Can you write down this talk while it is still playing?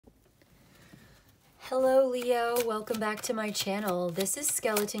Hello Leo, welcome back to my channel. This is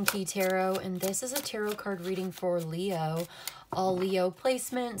Skeleton Key Tarot and this is a tarot card reading for Leo. All Leo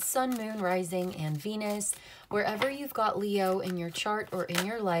placements, Sun, Moon, Rising, and Venus. Wherever you've got Leo in your chart or in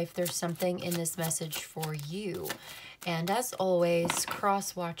your life, there's something in this message for you. And as always,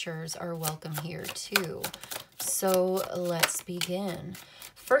 cross watchers are welcome here too. So let's begin.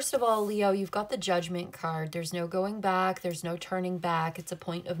 First of all, Leo, you've got the Judgment card. There's no going back. There's no turning back. It's a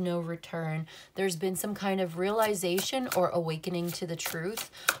point of no return. There's been some kind of realization or awakening to the truth,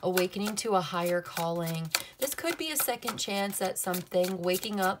 awakening to a higher calling. This could be a second chance at something,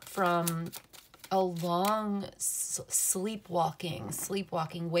 waking up from a long sleepwalking,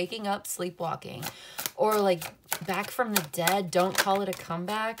 waking up, sleepwalking, or like back from the dead. Don't call it a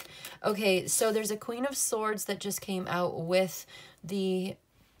comeback. Okay, so there's a Queen of Swords that just came out with the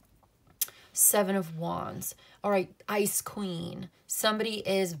Seven of Wands. All right, Ice Queen. Somebody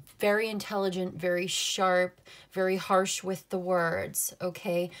is very intelligent, very sharp, very harsh with the words,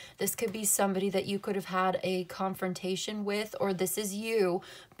 okay? This could be somebody that you could have had a confrontation with, or this is you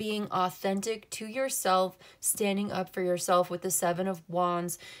being authentic to yourself, standing up for yourself with the Seven of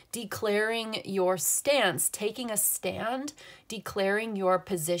Wands, declaring your stance, taking a stand, declaring your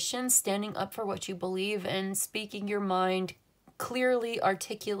position, standing up for what you believe and speaking your mind clearly,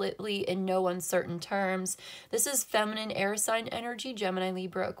 articulately, in no uncertain terms. This is feminine air sign energy, Gemini,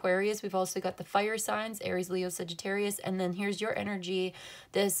 Libra, Aquarius. We've also got the fire signs, Aries, Leo, Sagittarius. And then here's your energy.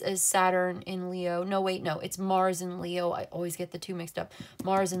 This is Saturn in Leo. No, wait, no, it's Mars in Leo. I always get the two mixed up.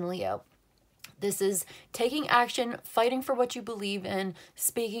 Mars in Leo. This is taking action, fighting for what you believe in,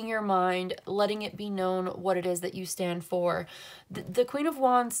 speaking your mind, letting it be known what it is that you stand for. The Queen of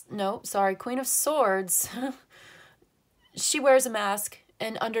Wands, no, sorry, Queen of Swords, she wears a mask,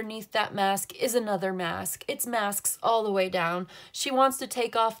 and underneath that mask is another mask. It's masks all the way down. She wants to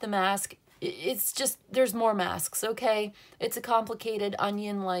take off the mask. It's just, there's more masks, okay? It's a complicated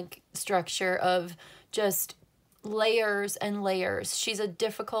onion-like structure of just layers and layers. She's a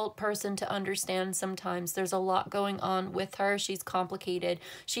difficult person to understand sometimes. There's a lot going on with her. She's complicated.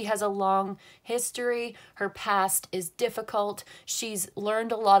 She has a long history. Her past is difficult. She's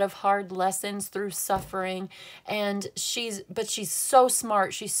learned a lot of hard lessons through suffering, and she's so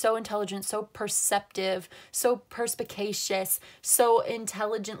smart. She's so intelligent, so perceptive, so perspicacious, so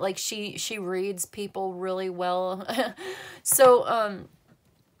intelligent. Like she reads people really well. So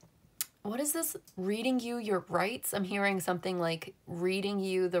what is this? Reading you your rights? I'm hearing something like reading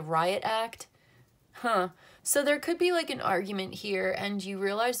you the riot act. Huh. So there could be like an argument here and you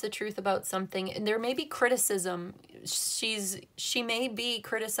realize the truth about something and there may be criticism. She may be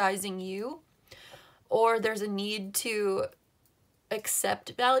criticizing you, or there's a need to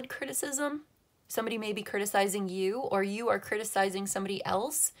accept valid criticism. Somebody may be criticizing you, or you are criticizing somebody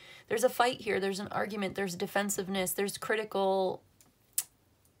else. There's a fight here. There's an argument. There's defensiveness. There's critical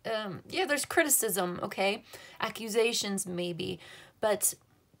yeah, there's criticism, okay? Accusations maybe, but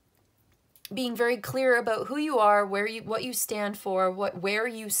being very clear about who you are, what you stand for, where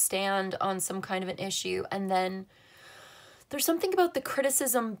you stand on some kind of an issue, and then there's something about the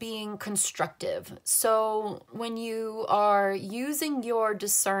criticism being constructive. So when you are using your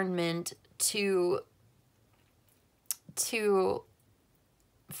discernment to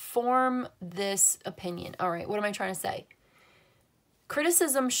form this opinion. All right, what am I trying to say?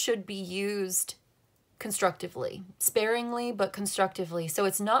 Criticism should be used constructively, sparingly, but constructively. So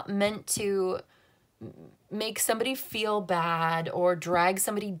it's not meant to make somebody feel bad or drag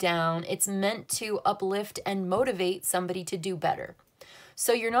somebody down. It's meant to uplift and motivate somebody to do better.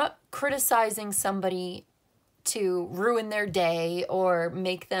 So you're not criticizing somebody to ruin their day or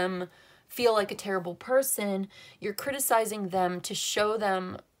make them feel like a terrible person. You're criticizing them to show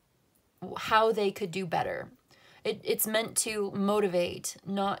them how they could do better. It's meant to motivate,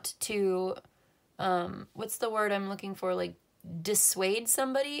 not to, what's the word I'm looking for? Like dissuade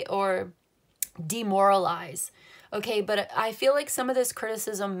somebody or demoralize. Okay, but I feel like some of this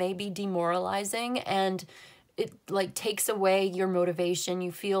criticism may be demoralizing and it like takes away your motivation.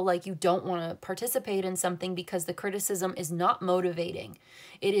 You feel like you don't want to participate in something because the criticism is not motivating.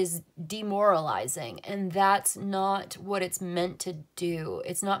 It is demoralizing, and that's not what it's meant to do.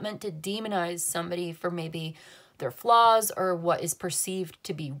 It's not meant to demonize somebody for maybe their flaws or what is perceived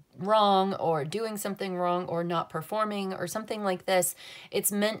to be wrong or doing something wrong or not performing or something like this.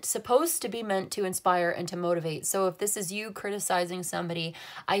 It's supposed to be meant to inspire and to motivate. So if this is you criticizing somebody,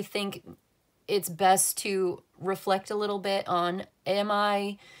 I think it's best to reflect a little bit on, am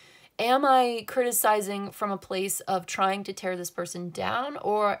I criticizing from a place of trying to tear this person down,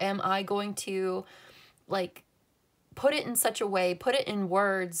 or am I going to like put it in such a way, put it in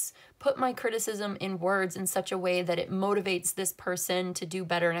words, put my criticism in words in such a way that it motivates this person to do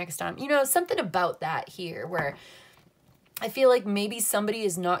better next time. You know, something about that here where I feel like maybe somebody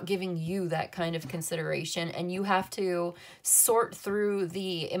is not giving you that kind of consideration, and you have to sort through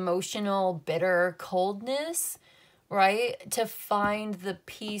the emotional, bitter coldness, right, to find the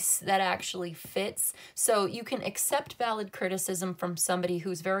piece that actually fits. So you can accept valid criticism from somebody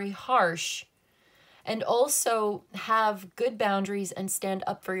who's very harsh, and also have good boundaries and stand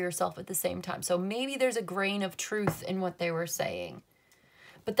up for yourself at the same time. So maybe there's a grain of truth in what they were saying.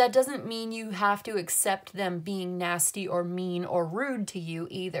 But that doesn't mean you have to accept them being nasty or mean or rude to you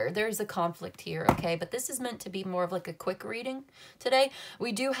either. There's a conflict here, okay? But this is meant to be more of like a quick reading today.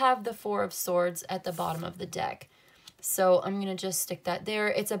 We do have the Four of Swords at the bottom of the deck. So I'm going to just stick that there.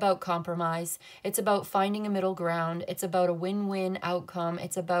 It's about compromise. It's about finding a middle ground. It's about a win-win outcome.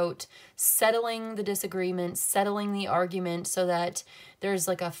 It's about settling the disagreement, settling the argument so that there's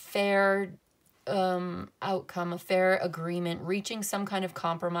like a fair outcome, a fair agreement, reaching some kind of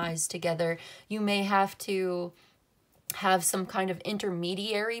compromise together. You may have to have some kind of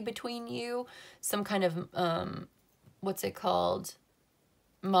intermediary between you, some kind of, what's it called?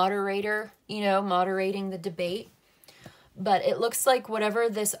 Moderator, you know, moderating the debate. But it looks like whatever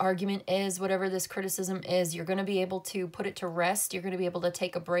this argument is, whatever this criticism is, you're going to be able to put it to rest. You're going to be able to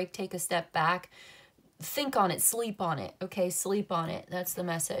take a break, take a step back, think on it, sleep on it. Okay, sleep on it. That's the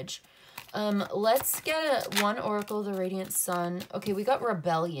message. Let's get one Oracle of the Radiant Sun. Okay, we got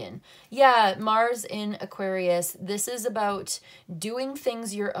Rebellion. Yeah, Mars in Aquarius. This is about doing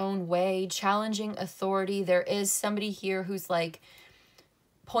things your own way, challenging authority. There is somebody here who's like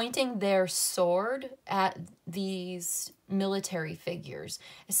pointing their sword at these military figures.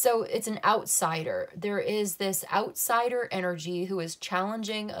 So it's an outsider. There is this outsider energy who is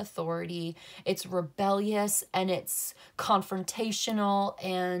challenging authority. It's rebellious and it's confrontational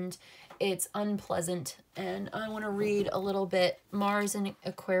and it's unpleasant. And I want to read a little bit. Mars in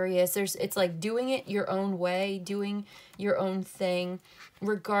Aquarius. It's like doing it your own way, doing your own thing,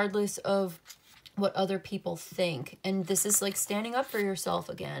 regardless of what other people think. And this is like standing up for yourself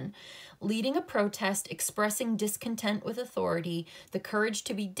again. Leading a protest, expressing discontent with authority, the courage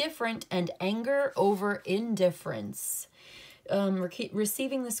to be different, and anger over indifference.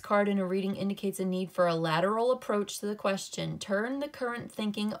 Receiving this card in a reading indicates a need for a lateral approach to the question. Turn the current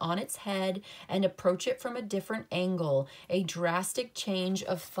thinking on its head and approach it from a different angle. A drastic change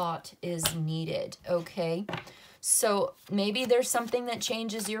of thought is needed. Okay, so maybe there's something that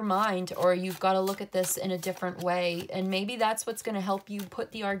changes your mind, or you've got to look at this in a different way, and maybe that's what's going to help you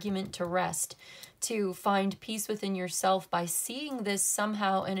put the argument to rest, to find peace within yourself by seeing this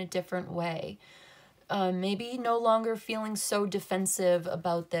somehow in a different way. Maybe no longer feeling so defensive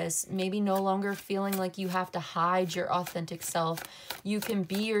about this. Maybe no longer feeling like you have to hide your authentic self. You can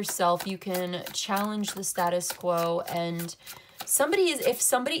be yourself. You can challenge the status quo. And if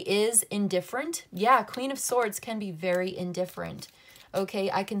somebody is indifferent, yeah, Queen of Swords can be very indifferent.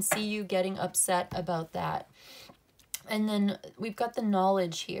 Okay, I can see you getting upset about that. And then we've got the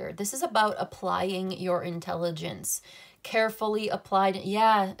knowledge here. This is about applying your intelligence. Carefully applied.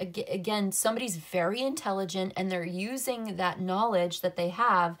 Yeah, again, somebody's very intelligent and they're using that knowledge that they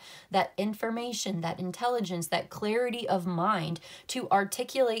have, that information, that intelligence, that clarity of mind to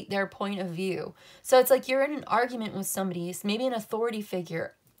articulate their point of view. So it's like you're in an argument with somebody, maybe an authority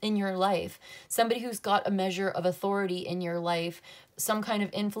figure in your life, somebody who's got a measure of authority in your life, some kind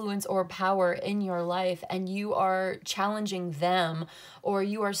of influence or power in your life, and you are challenging them, or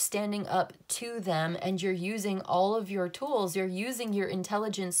you are standing up to them, and you're using all of your tools, you're using your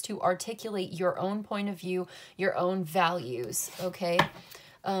intelligence to articulate your own point of view, your own values, okay?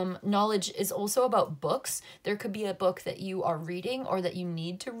 Knowledge is also about books. There could be a book that you are reading or that you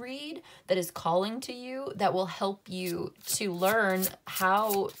need to read that is calling to you, that will help you to learn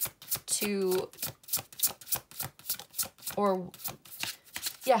how to,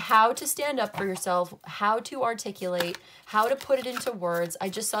 how to stand up for yourself, how to articulate, how to put it into words. I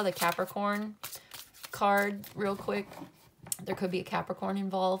just saw the Capricorn card real quick. There could be a Capricorn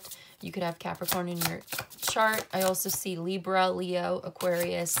involved. You could have Capricorn in your chart. I also see Libra, Leo,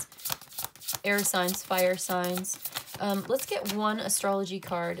 Aquarius, air signs, fire signs. Let's get one astrology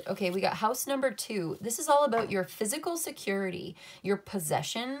card. Okay, we got house number 2. This is all about your physical security, your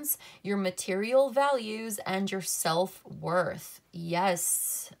possessions, your material values, and your self-worth.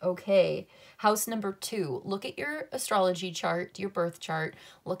 Yes, okay. House number 2. Look at your astrology chart, your birth chart.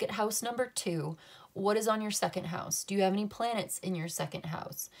 Look at house number 2. What is on your second house? Do you have any planets in your second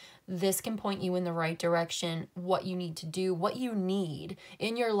house? This can point you in the right direction, what you need to do, what you need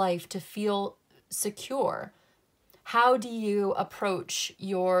in your life to feel secure. How do you approach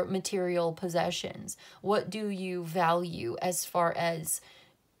your material possessions? What do you value as far as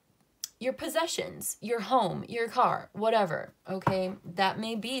your possessions, your home, your car, whatever, okay? That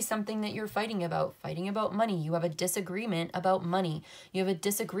may be something that you're fighting about money. You have a disagreement about money. You have a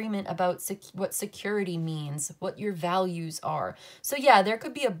disagreement about what security means, what your values are. So yeah, there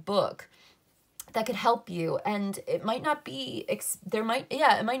could be a book that could help you, and it might not be, it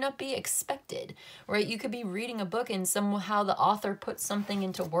might not be expected, right? You could be reading a book and somehow the author puts something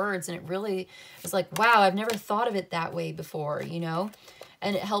into words and it really is like, wow, I've never thought of it that way before, you know?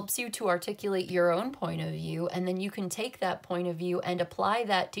 And it helps you to articulate your own point of view, and then you can take that point of view and apply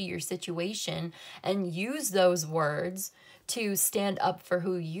that to your situation and use those words to stand up for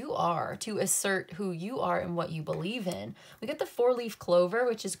who you are, to assert who you are and what you believe in. We get the 4-leaf clover,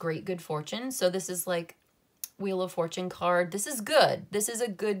 which is great good fortune. So this is like Wheel of Fortune card. This is good. This is a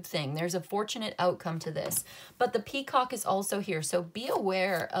good thing. There's a fortunate outcome to this. But the peacock is also here. So be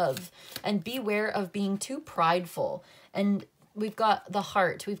aware of, and beware of being too prideful. And we've got the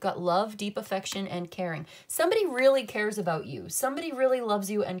heart. We've got love, deep affection, and caring. Somebody really cares about you. Somebody really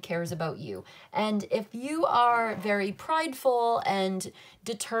loves you and cares about you. And if you are very prideful and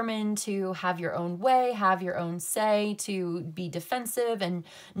determined to have your own way, have your own say, to be defensive and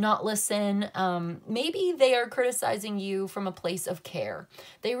not listen, maybe they are criticizing you from a place of care.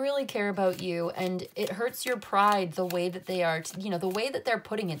 They really care about you, and it hurts your pride the way that they are, you know, the way that they're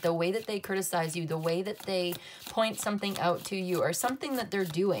putting it, the way that they criticize you, the way that they point something out to you or something that they're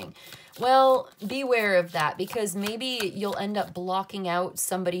doing. Well, beware of that, because maybe you'll end up blocking out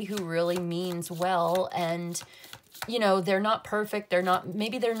somebody who really means well, and you know, they're not perfect.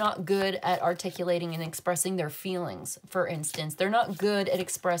 Maybe they're not good at articulating and expressing their feelings, for instance. They're not good at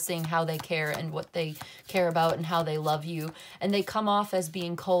expressing how they care and what they care about and how they love you. And they come off as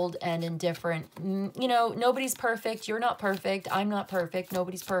being cold and indifferent. You know, nobody's perfect. You're not perfect. I'm not perfect.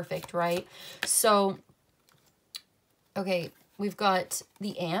 Nobody's perfect, right? So, okay, we've got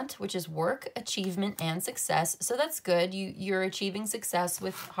the ant, which is work, achievement, and success. So that's good. You're achieving success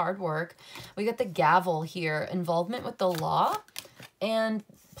with hard work. We got the gavel here, involvement with the law, and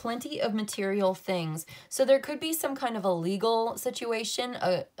plenty of material things. So there could be some kind of a legal situation,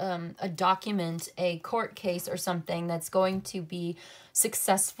 a document, a court case or something that's going to be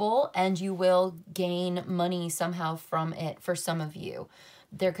successful, and you will gain money somehow from it for some of you.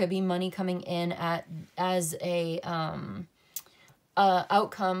 There could be money coming in as a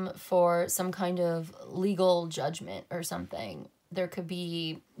outcome for some kind of legal judgment or something. There could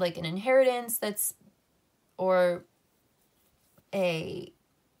be like an inheritance or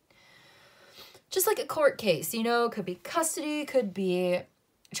just like a court case, you know, could be custody, could be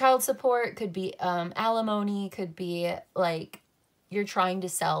child support, could be alimony, could be like you're trying to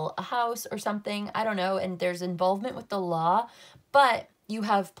sell a house or something. I don't know. And there's involvement with the law, but you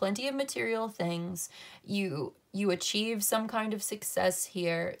have plenty of material things. You achieve some kind of success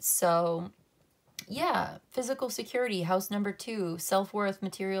here. So yeah, physical security, house number 2, self-worth,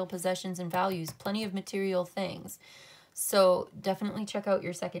 material possessions and values, plenty of material things. So definitely check out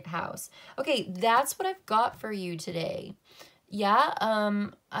your second house. Okay, that's what I've got for you today. Yeah,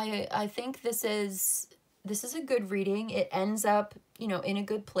 I think this is a good reading. It ends up, you know, in a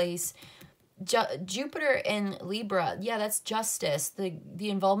good place. Jupiter in Libra, yeah, that's justice, the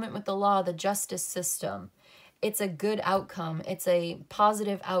involvement with the law, the justice system. It's a good outcome. It's a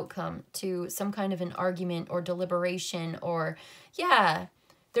positive outcome to some kind of an argument or deliberation, or yeah,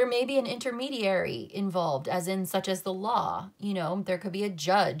 there may be an intermediary involved, as in such as the law. You know, there could be a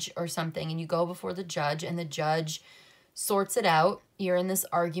judge or something, and you go before the judge, and the judge sorts it out. You're in this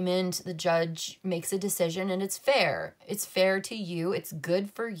argument, the judge makes a decision, and it's fair. It's fair to you. It's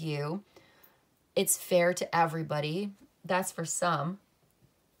good for you. It's fair to everybody. That's for some.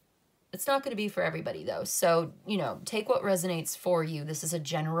 It's not going to be for everybody, though. So, you know, take what resonates for you. This is a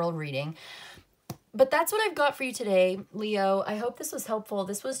general reading. But that's what I've got for you today, Leo. I hope this was helpful.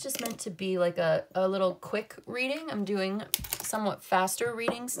 This was just meant to be like a little quick reading. I'm doing somewhat faster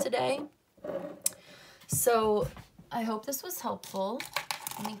readings today. So I hope this was helpful.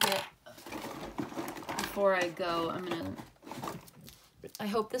 Let me get, before I go, I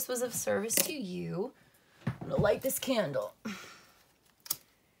hope this was of service to you. I'm going to light this candle.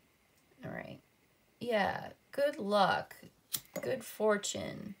 All right. Yeah, good luck, good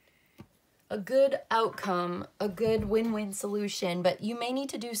fortune, a good outcome, a good win-win solution. But you may need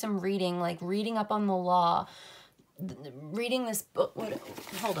to do some reading, like reading up on the law, reading this book.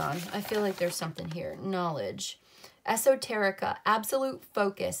 Hold on. I feel like there's something here. Knowledge. Esoterica, absolute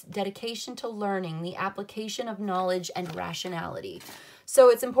focus, dedication to learning, the application of knowledge and rationality. So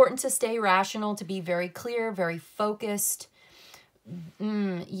it's important to stay rational, to be very clear, very focused.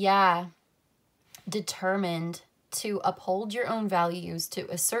 Yeah. Determined to uphold your own values, to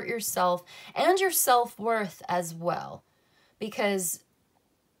assert yourself and your self-worth as well. Because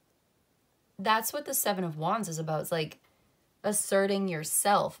that's what the Seven of Wands is about. It's like asserting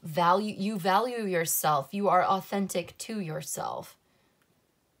yourself. You value yourself. You are authentic to yourself.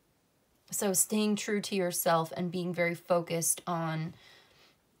 So staying true to yourself and being very focused on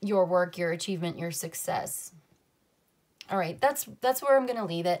your work, your achievement, your success. All right, that's where I'm going to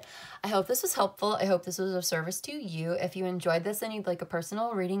leave it. I hope this was helpful. I hope this was of service to you. If you enjoyed this and you'd like a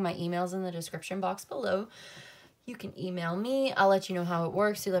personal reading, my email's in the description box below. You can email me. I'll let you know how it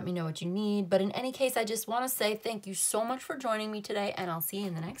works. You let me know what you need. But in any case, I just want to say thank you so much for joining me today, and I'll see you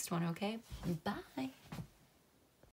in the next one, okay? Bye.